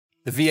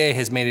The VA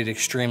has made it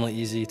extremely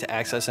easy to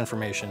access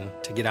information,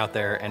 to get out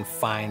there and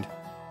find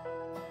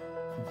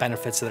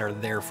benefits that are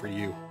there for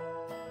you.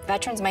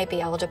 Veterans might be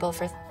eligible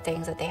for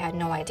things that they had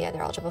no idea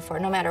they're eligible for,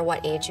 no matter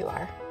what age you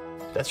are.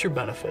 That's your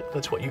benefit.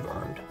 That's what you've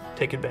earned.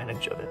 Take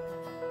advantage of it.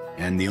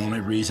 And the only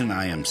reason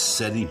I am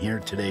sitting here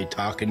today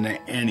talking to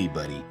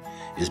anybody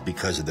is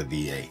because of the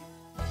VA.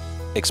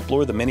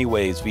 Explore the many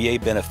ways VA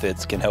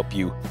benefits can help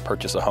you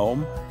purchase a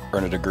home,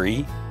 earn a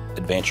degree,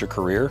 advance your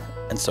career,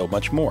 and so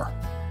much more.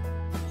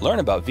 Learn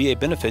about VA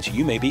benefits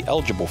you may be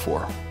eligible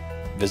for.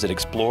 Visit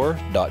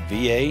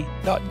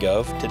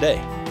explore.va.gov today.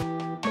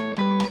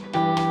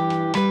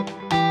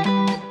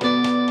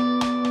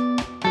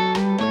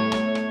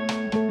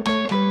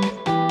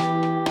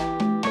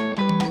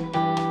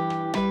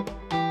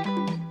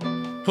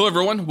 Hello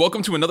everyone,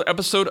 welcome to another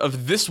episode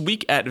of This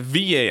Week at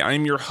VA. I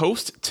am your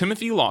host,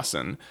 Timothy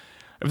Lawson.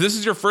 If this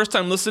is your first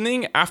time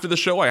listening, after the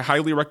show, I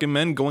highly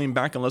recommend going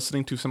back and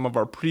listening to some of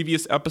our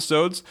previous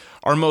episodes.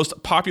 Our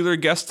most popular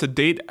guests to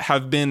date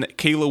have been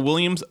Kayla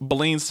Williams,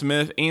 Blaine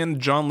Smith,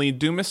 and John Lee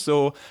Dumas,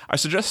 so I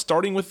suggest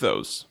starting with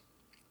those.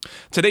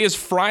 Today is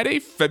Friday,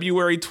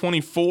 February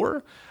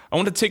 24. I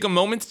want to take a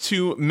moment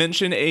to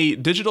mention a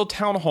digital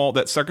town hall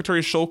that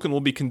Secretary Shulkin will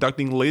be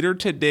conducting later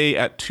today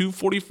at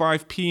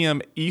 2:45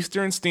 p.m.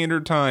 Eastern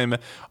Standard Time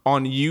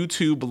on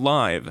YouTube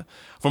Live.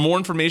 For more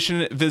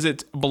information,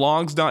 visit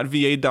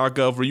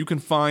blogs.va.gov where you can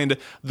find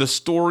the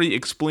story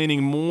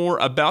explaining more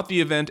about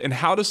the event and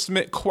how to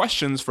submit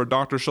questions for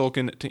Dr.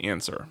 Shulkin to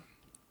answer.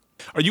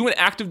 Are you an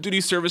active duty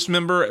service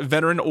member,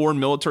 veteran, or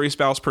military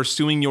spouse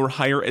pursuing your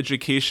higher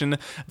education?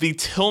 The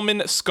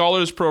Tillman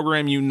Scholars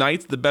Program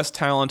unites the best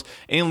talent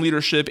and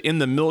leadership in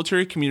the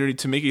military community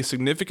to make a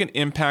significant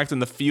impact in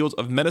the fields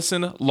of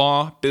medicine,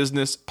 law,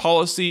 business,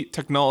 policy,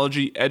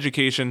 technology,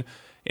 education,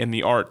 and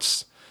the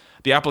arts.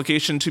 The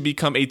application to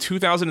become a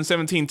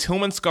 2017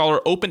 Tillman Scholar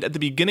opened at the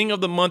beginning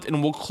of the month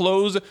and will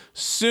close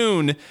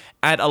soon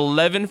at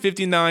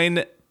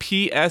 11:59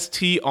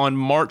 PST on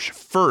March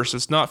 1st.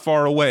 It's not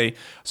far away.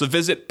 So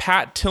visit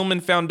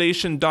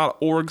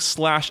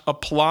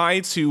pattillmanfoundation.org/apply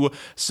to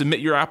submit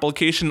your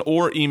application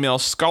or email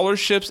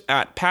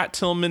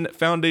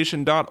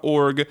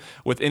scholarships@pattillmanfoundation.org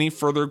with any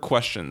further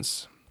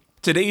questions.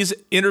 Today's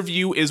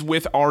interview is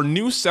with our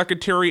new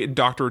secretary,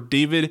 Dr.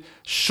 David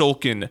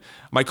Shulkin.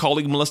 My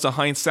colleague Melissa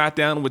Hines sat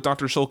down with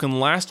Dr.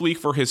 Shulkin last week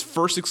for his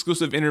first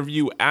exclusive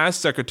interview as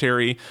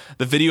secretary.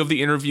 The video of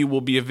the interview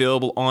will be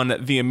available on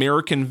The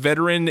American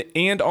Veteran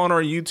and on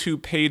our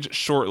YouTube page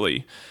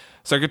shortly.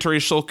 Secretary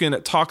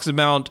Shulkin talks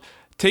about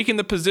taking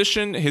the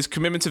position, his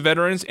commitment to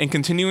veterans, and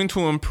continuing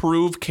to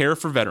improve care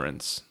for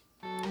veterans.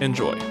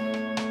 Enjoy.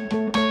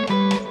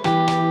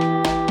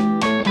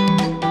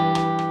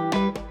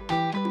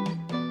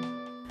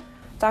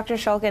 Dr.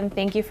 Shulkin,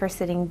 thank you for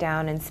sitting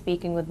down and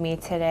speaking with me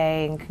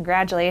today, and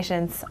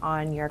congratulations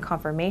on your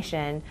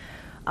confirmation.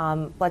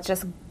 Let's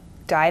just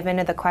dive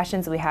into the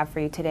questions we have for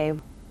you today.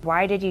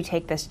 Why did you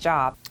take this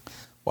job?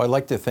 Well, I'd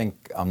like to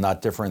think I'm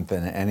not different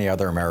than any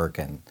other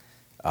American.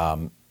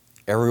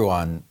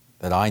 Everyone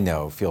that I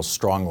know feels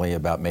strongly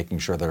about making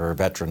sure that our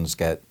veterans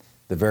get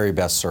the very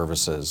best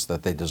services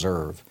that they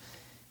deserve.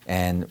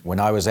 And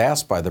when I was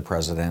asked by the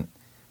president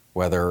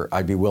whether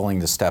I'd be willing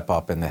to step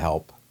up and to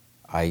help,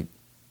 I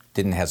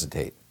didn't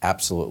hesitate.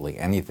 Absolutely.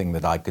 Anything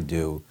that I could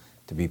do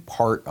to be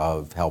part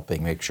of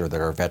helping make sure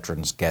that our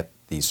veterans get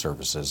these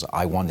services,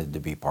 I wanted to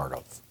be part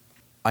of.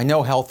 I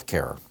know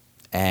healthcare,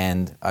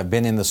 and I've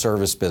been in the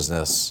service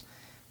business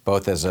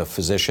both as a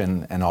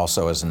physician and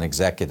also as an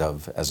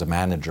executive, as a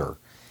manager.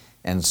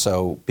 And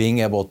so being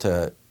able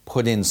to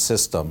put in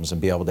systems and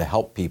be able to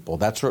help people,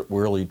 that's what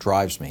really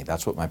drives me.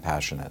 That's what my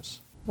passion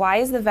is. Why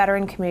is the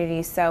veteran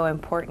community so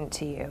important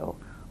to you?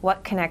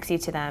 What connects you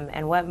to them,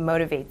 and what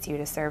motivates you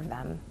to serve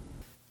them?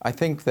 I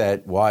think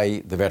that why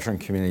the veteran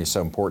community is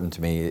so important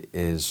to me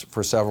is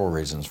for several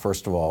reasons.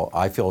 First of all,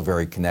 I feel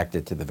very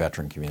connected to the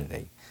veteran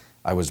community.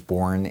 I was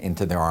born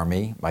into the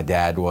Army. My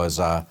dad was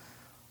an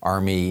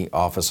Army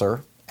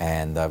officer,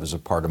 and that was a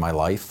part of my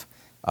life.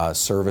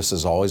 Service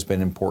has always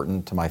been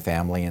important to my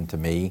family and to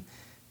me.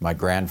 My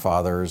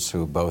grandfathers,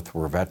 who both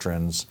were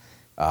veterans,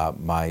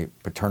 my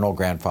paternal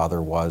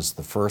grandfather was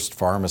the first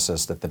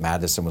pharmacist at the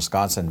Madison,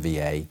 Wisconsin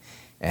VA,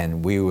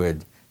 and we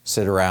would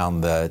sit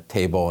around the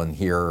table and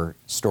hear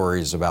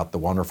stories about the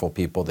wonderful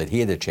people that he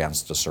had a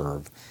chance to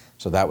serve.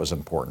 So that was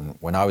important.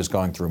 When I was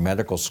going through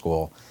medical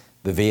school,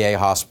 the VA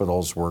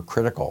hospitals were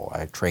critical.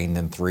 I trained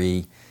in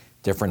 3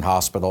 different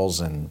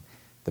hospitals, and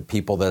the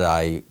people that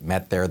I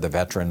met there, the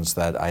veterans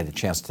that I had a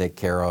chance to take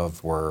care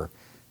of, were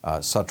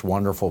such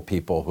wonderful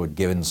people who had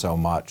given so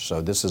much.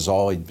 So this has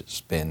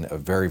always been a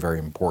very, very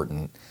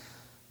important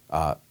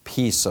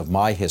piece of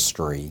my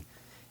history.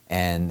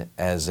 And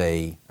as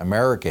an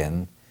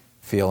American,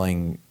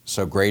 feeling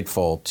so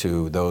grateful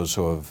to those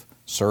who have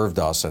served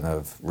us and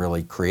have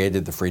really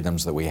created the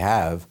freedoms that we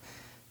have,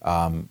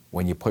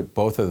 when you put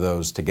both of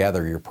those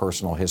together, your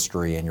personal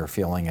history and your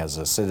feeling as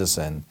a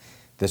citizen,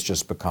 this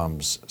just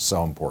becomes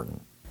so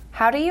important.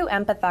 How do you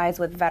empathize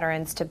with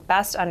veterans to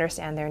best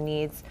understand their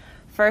needs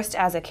first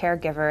as a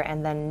caregiver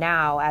and then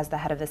now as the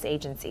head of this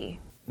agency?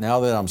 Now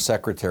that I'm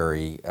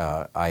secretary,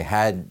 I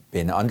had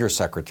been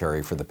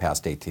undersecretary for the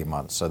past 18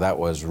 months, so that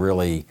was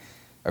really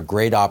a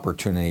great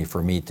opportunity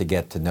for me to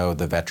get to know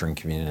the veteran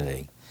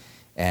community.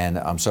 And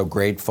I'm so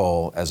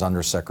grateful as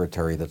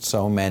undersecretary that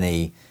so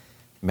many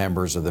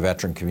members of the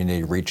veteran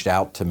community reached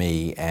out to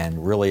me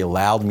and really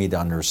allowed me to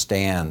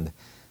understand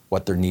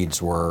what their needs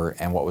were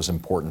and what was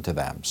important to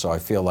them. So I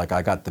feel like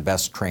I got the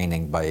best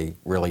training by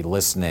really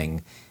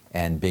listening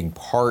and being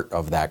part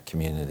of that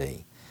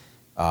community.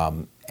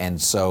 And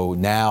so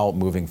now,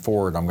 moving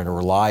forward, I'm going to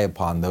rely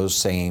upon those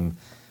same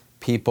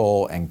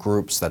people and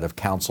groups that have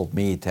counseled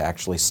me to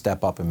actually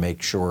step up and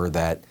make sure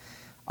that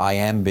I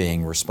am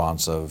being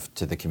responsive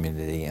to the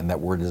community and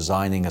that we're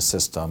designing a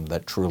system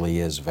that truly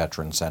is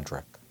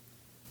veteran-centric.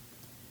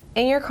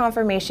 In your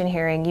confirmation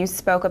hearing, you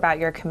spoke about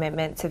your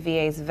commitment to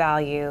VA's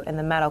value in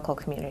the medical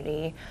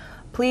community.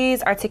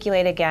 Please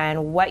articulate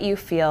again what you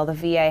feel the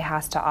VA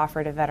has to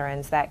offer to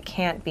veterans that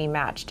can't be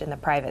matched in the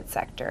private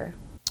sector.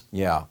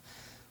 Yeah.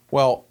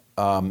 Well,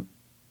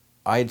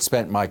 I had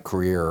spent my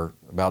career,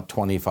 about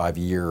 25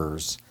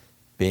 years,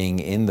 being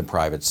in the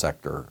private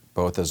sector,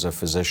 both as a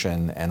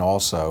physician and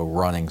also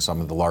running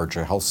some of the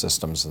larger health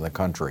systems in the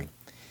country.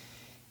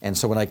 And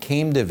so when I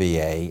came to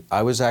VA,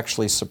 I was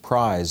actually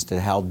surprised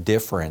at how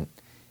different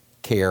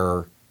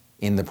care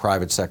in the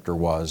private sector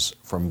was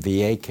from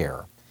VA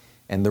care.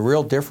 And the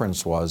real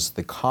difference was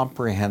the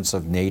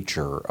comprehensive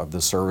nature of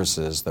the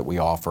services that we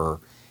offer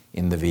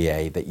in the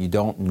VA that you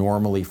don't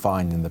normally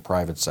find in the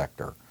private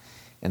sector.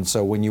 And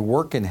so when you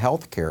work in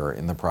healthcare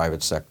in the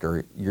private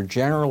sector, you're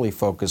generally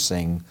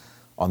focusing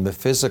on the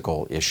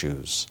physical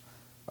issues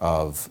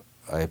of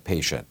a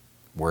patient,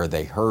 where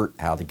they hurt,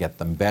 how to get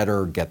them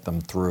better, get them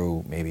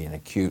through maybe an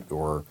acute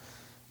or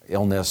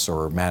illness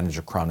or manage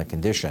a chronic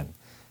condition.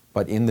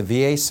 But in the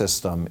VA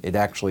system, it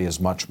actually is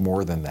much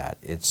more than that.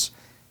 It's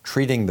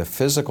treating the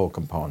physical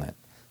component,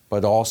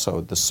 but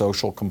also the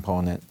social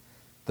component,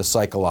 the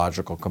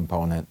psychological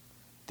component,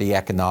 the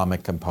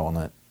economic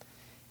component,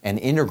 and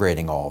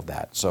integrating all of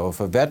that. So if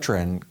a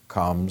veteran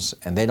comes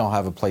and they don't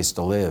have a place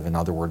to live, in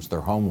other words,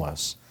 they're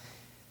homeless,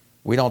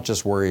 we don't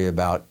just worry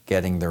about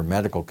getting their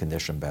medical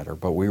condition better,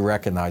 but we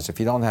recognize if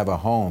you don't have a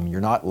home, you're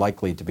not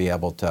likely to be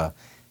able to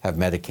have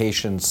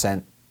medication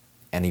sent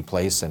any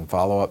place and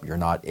follow up. You're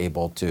not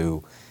able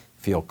to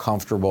feel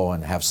comfortable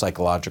and have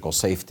psychological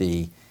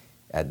safety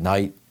at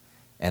night.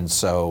 And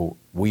so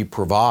we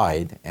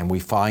provide and we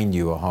find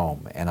you a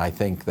home. And I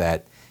think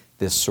that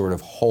this sort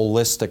of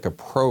holistic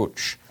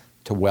approach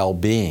to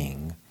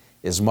well-being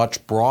is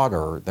much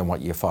broader than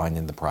what you find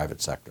in the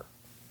private sector.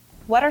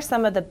 What are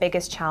some of the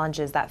biggest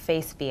challenges that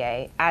face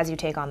VA as you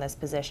take on this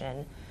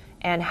position,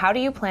 and how do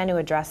you plan to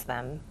address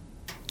them?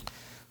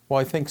 Well,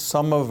 I think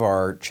some of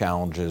our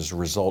challenges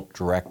result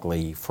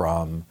directly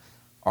from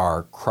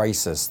our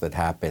crisis that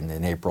happened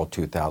in April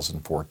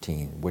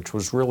 2014, which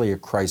was really a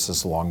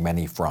crisis along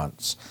many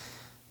fronts.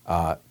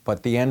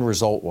 But the end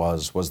result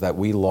was that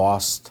we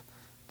lost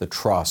the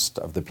trust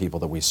of the people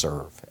that we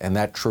serve, and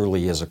that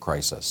truly is a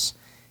crisis.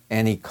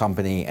 Any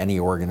company, any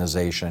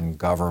organization,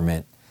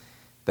 government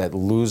that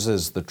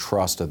loses the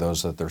trust of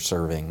those that they're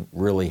serving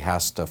really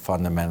has to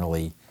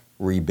fundamentally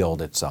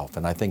rebuild itself,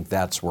 and I think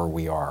that's where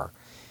we are.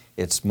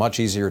 It's much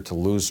easier to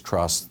lose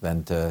trust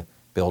than to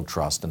build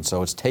trust, and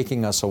so it's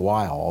taking us a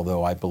while,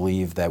 although I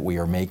believe that we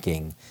are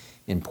making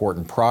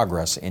important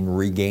progress in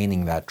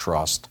regaining that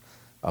trust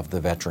of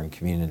the veteran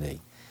community.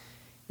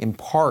 In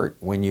part,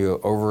 when you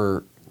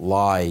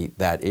overlie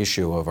that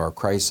issue of our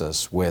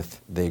crisis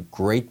with the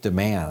great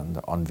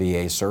demand on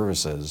VA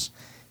services,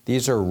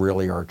 these are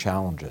really our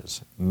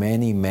challenges.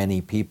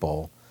 Many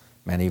people,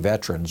 many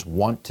veterans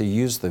want to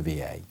use the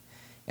VA,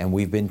 and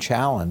we've been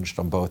challenged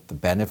on both the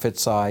benefit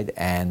side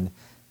and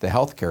the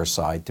healthcare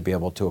side to be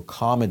able to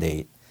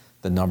accommodate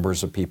the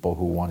numbers of people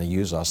who want to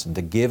use us and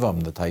to give them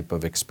the type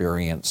of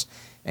experience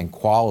and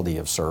quality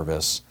of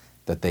service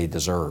that they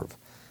deserve.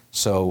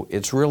 So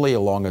it's really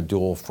along a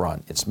dual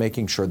front. It's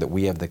making sure that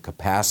we have the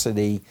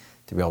capacity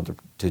to be able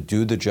to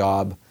do the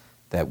job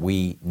that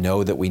we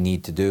know that we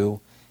need to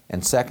do,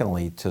 and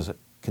secondly, to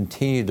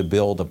continue to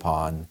build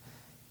upon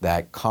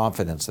that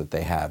confidence that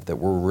they have, that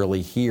we're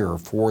really here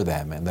for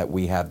them and that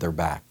we have their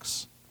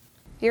backs.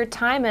 Your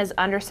time as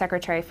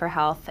Undersecretary for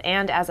Health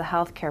and as a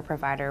healthcare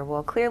provider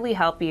will clearly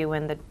help you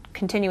in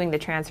continuing the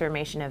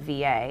transformation of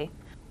VA.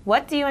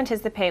 What do you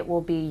anticipate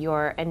will be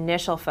your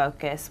initial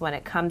focus when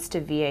it comes to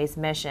VA's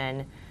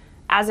mission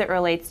as it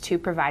relates to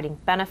providing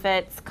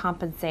benefits,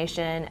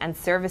 compensation, and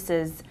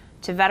services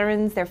to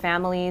veterans, their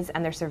families,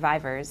 and their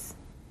survivors?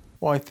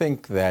 Well, I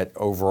think that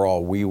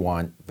overall we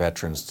want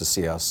veterans to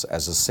see us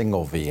as a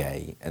single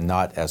VA and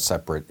not as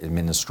separate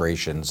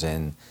administrations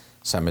in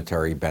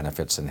cemetery,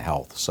 benefits, and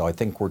health. So I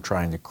think we're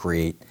trying to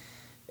create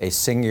a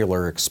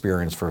singular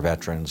experience for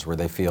veterans where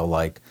they feel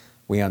like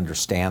we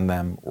understand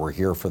them, we're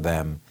here for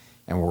them,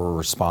 and we're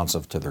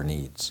responsive to their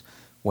needs.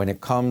 When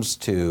it comes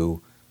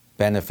to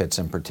benefits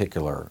in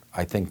particular,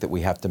 I think that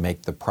we have to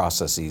make the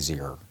process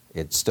easier.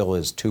 It still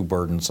is too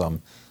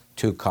burdensome,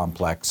 too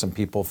complex, and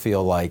people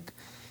feel like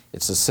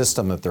it's a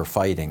system that they're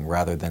fighting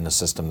rather than a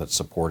system that's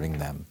supporting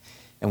them.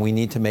 And we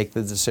need to make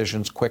the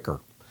decisions quicker.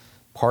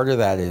 Part of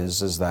that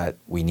is that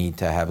we need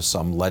to have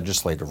some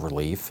legislative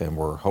relief, and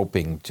we're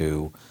hoping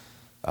to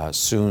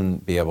soon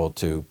be able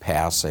to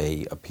pass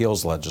a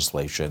appeals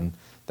legislation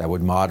that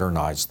would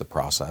modernize the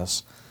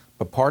process.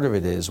 But part of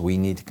it is we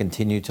need to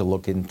continue to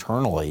look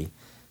internally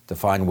to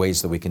find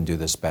ways that we can do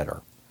this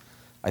better.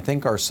 I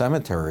think our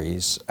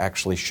cemeteries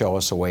actually show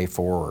us a way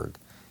forward.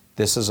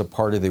 This is a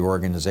part of the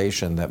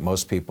organization that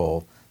most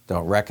people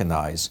don't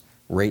recognize,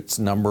 rates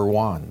number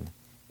one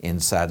in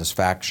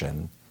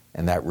satisfaction,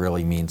 and that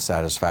really means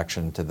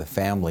satisfaction to the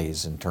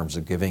families in terms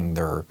of giving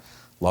their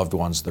loved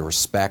ones the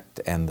respect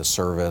and the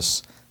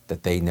service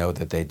that they know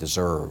that they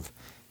deserve.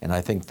 And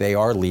I think they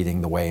are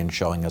leading the way in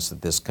showing us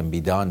that this can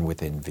be done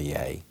within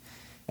VA.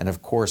 And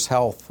of course,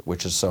 health,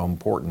 which is so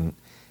important,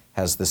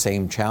 has the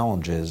same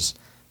challenges,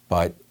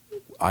 but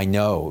I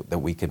know that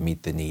we can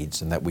meet the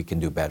needs and that we can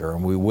do better,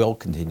 and we will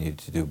continue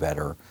to do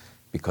better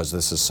because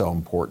this is so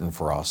important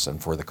for us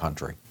and for the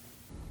country.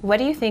 What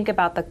do you think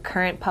about the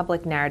current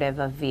public narrative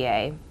of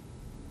VA?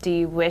 Do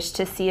you wish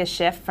to see a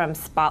shift from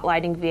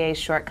spotlighting VA's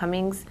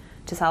shortcomings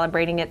to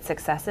celebrating its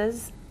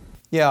successes?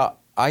 Yeah,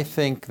 I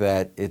think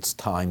that it's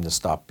time to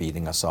stop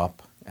beating us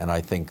up, and I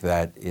think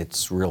that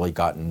it's really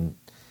gotten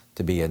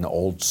to be an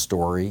old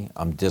story.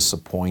 I'm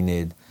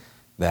disappointed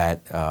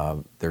that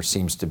there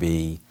seems to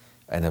be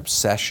an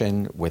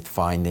obsession with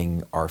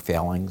finding our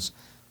failings.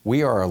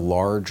 We are a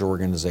large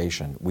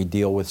organization. We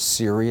deal with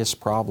serious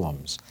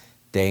problems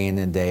day in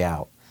and day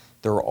out.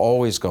 There are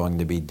always going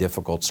to be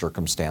difficult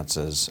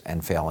circumstances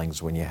and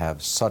failings when you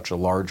have such a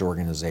large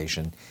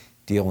organization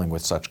dealing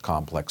with such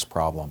complex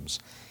problems.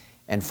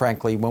 And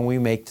frankly, when we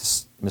make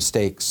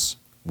mistakes,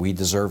 we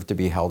deserve to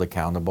be held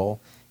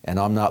accountable, and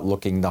I'm not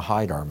looking to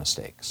hide our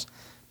mistakes.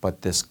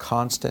 But this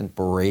constant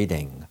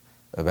berating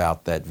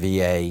about that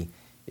VA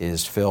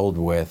is filled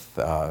with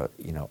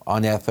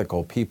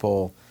unethical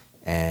people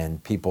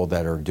and people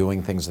that are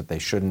doing things that they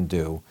shouldn't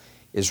do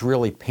is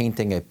really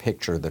painting a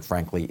picture that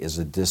frankly is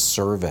a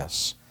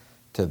disservice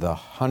to the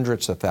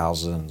hundreds of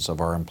thousands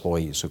of our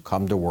employees who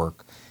come to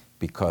work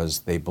because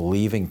they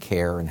believe in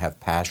care and have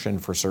passion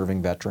for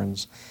serving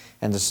veterans.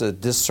 And it's a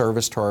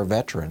disservice to our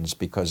veterans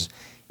because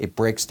it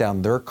breaks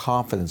down their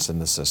confidence in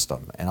the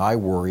system. And I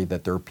worry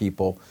that there are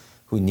people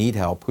who need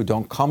help who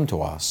don't come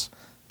to us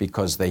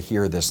because they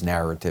hear this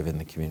narrative in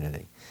the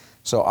community.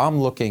 So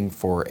I'm looking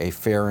for a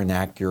fair and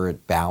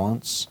accurate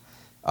balance,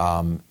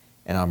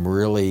 and I'm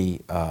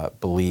really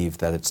believe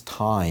that it's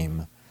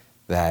time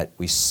that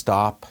we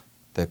stop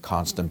the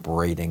constant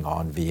berating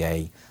on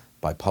VA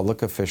by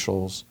public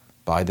officials,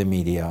 by the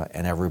media,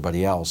 and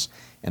everybody else,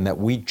 and that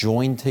we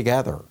join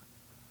together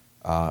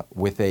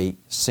with a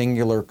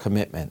singular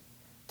commitment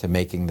to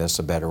making this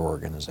a better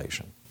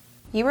organization.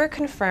 You were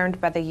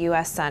confirmed by the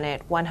U.S.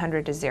 Senate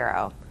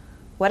 100-0.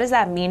 What does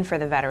that mean for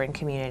the veteran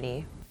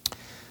community?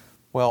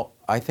 Well,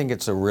 I think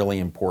it's a really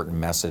important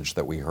message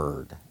that we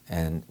heard.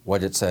 And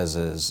what it says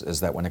is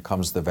that when it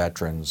comes to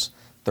veterans,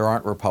 there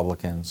aren't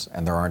Republicans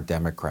and there aren't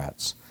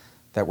Democrats,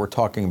 that we're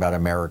talking about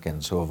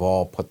Americans who have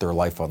all put their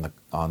life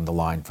on the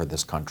line for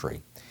this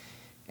country.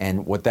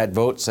 And what that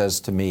vote says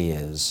to me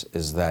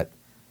is that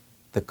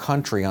the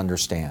country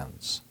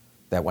understands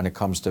that when it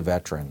comes to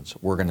veterans,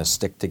 we're going to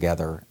stick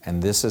together,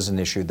 and this is an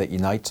issue that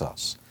unites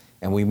us.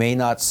 And we may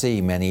not see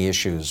many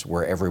issues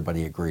where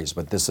everybody agrees,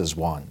 but this is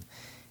one.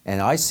 And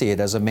I see it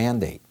as a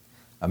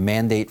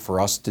mandate for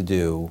us to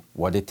do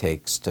what it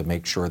takes to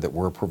make sure that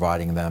we're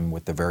providing them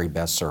with the very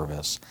best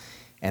service,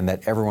 and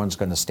that everyone's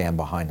going to stand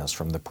behind us,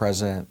 from the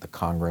President, the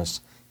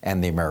Congress,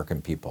 and the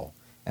American people.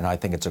 And I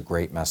think it's a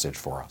great message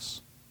for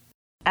us.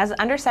 As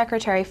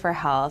Undersecretary for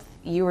Health,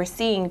 you were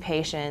seeing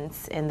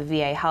patients in the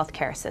VA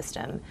healthcare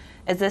system.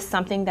 Is this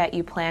something that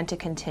you plan to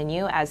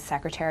continue as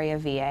Secretary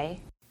of VA?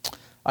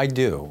 I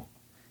do.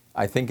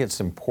 I think it's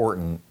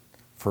important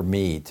for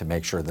me to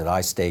make sure that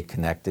I stay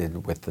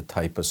connected with the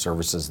type of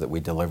services that we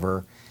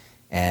deliver,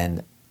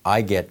 and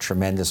I get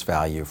tremendous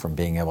value from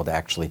being able to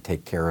actually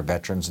take care of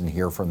veterans and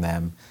hear from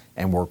them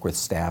and work with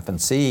staff and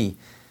see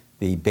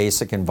the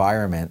basic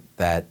environment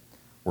that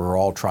we're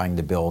all trying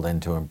to build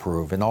and to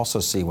improve, and also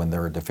see when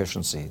there are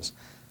deficiencies.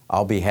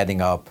 I'll be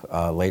heading up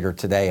later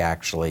today,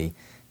 actually,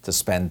 to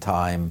spend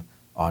time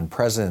on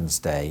President's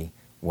Day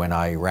when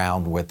I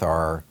round with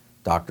our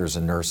doctors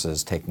and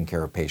nurses taking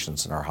care of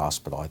patients in our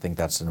hospital. I think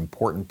that's an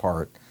important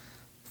part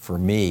for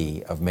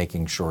me of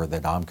making sure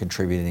that I'm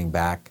contributing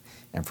back,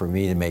 and for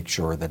me to make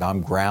sure that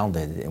I'm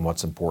grounded in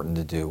what's important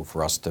to do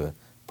for us to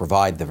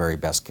provide the very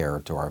best care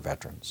to our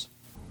veterans.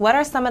 What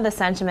are some of the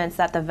sentiments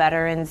that the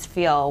veterans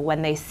feel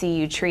when they see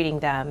you treating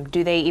them?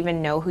 Do they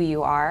even know who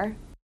you are?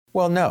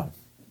 Well, no.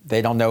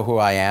 They don't know who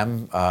I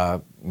am.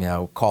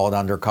 Call it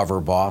undercover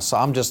boss.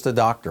 I'm just a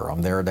doctor.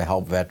 I'm there to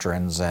help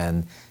veterans,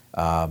 and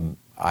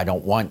I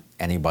don't want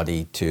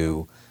anybody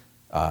to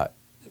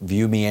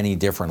view me any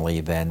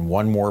differently than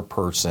one more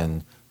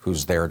person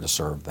who's there to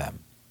serve them.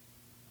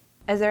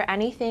 Is there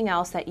anything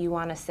else that you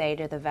want to say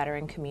to the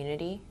veteran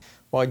community?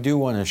 Well, I do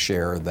want to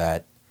share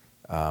that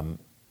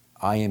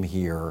I am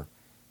here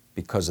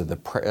because of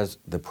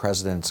the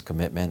President's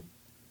commitment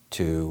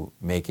to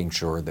making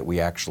sure that we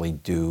actually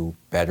do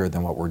better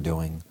than what we're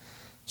doing.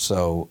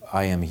 So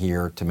I am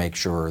here to make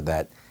sure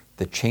that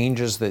the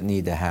changes that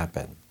need to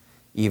happen,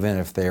 even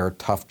if they are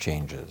tough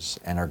changes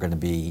and are going to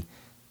be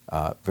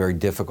very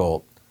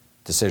difficult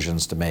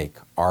decisions to make,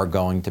 are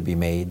going to be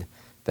made,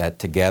 that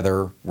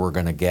together we're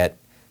going to get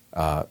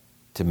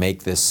to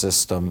make this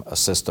system a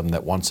system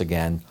that, once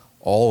again,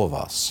 all of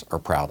us are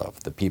proud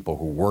of. The people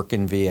who work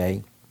in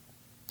VA,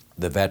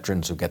 the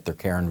veterans who get their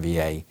care in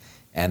VA,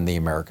 and the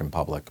American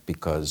public,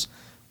 because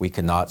we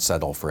cannot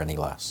settle for any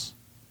less.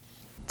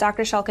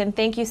 Dr. Shulkin,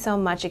 thank you so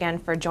much again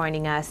for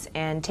joining us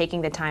and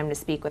taking the time to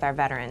speak with our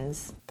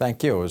veterans.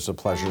 Thank you. It was a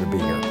pleasure to be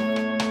here.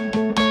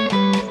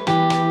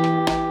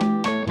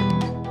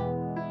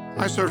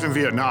 I served in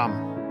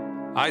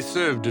Vietnam. I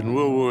served in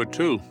World War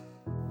II.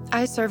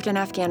 I served in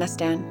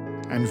Afghanistan.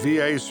 And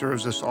VA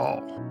serves us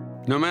all.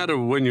 No matter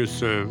when you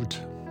served.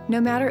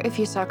 No matter if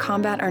you saw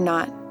combat or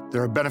not.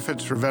 There are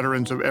benefits for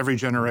veterans of every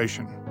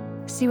generation.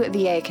 See what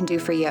VA can do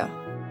for you.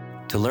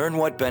 To learn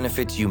what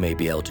benefits you may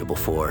be eligible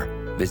for,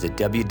 visit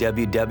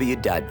www.va.gov.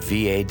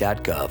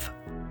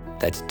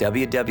 That's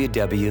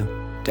www.va.gov.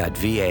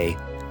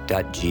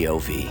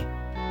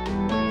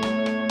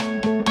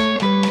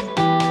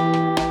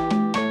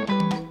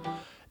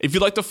 If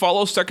you'd like to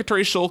follow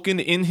Secretary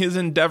Shulkin in his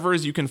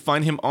endeavors, you can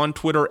find him on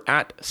Twitter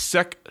at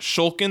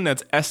SecShulkin.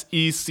 That's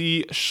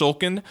SEC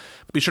Shulkin.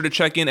 Be sure to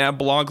check in at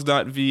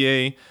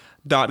blogs.va.gov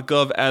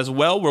as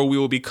well, where we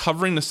will be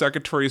covering the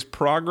Secretary's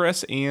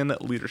progress and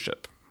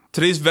leadership.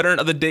 Today's veteran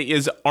of the day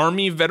is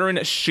Army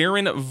veteran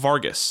Sharon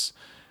Vargas.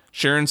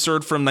 Sharon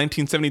served from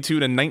 1972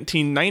 to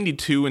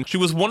 1992, and she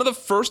was one of the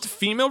first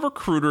female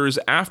recruiters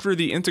after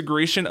the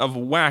integration of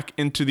WAC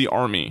into the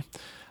Army.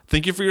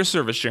 Thank you for your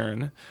service,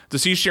 Sharon. To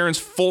see Sharon's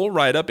full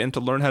write-up and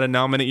to learn how to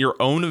nominate your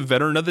own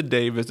Veteran of the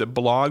Day, visit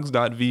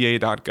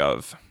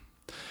blogs.va.gov.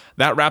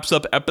 That wraps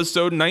up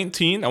episode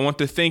 19. I want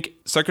to thank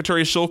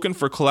Secretary Shulkin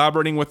for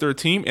collaborating with their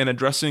team and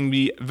addressing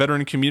the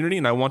veteran community,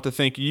 and I want to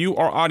thank you,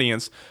 our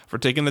audience, for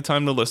taking the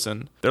time to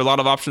listen. There are a lot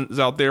of options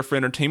out there for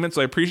entertainment,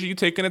 so I appreciate you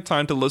taking the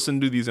time to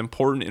listen to these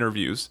important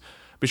interviews.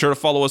 Be sure to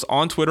follow us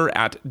on Twitter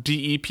at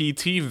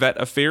DEPT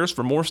Vet Affairs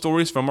for more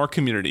stories from our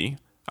community.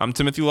 I'm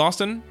Timothy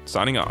Lawson,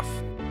 signing off.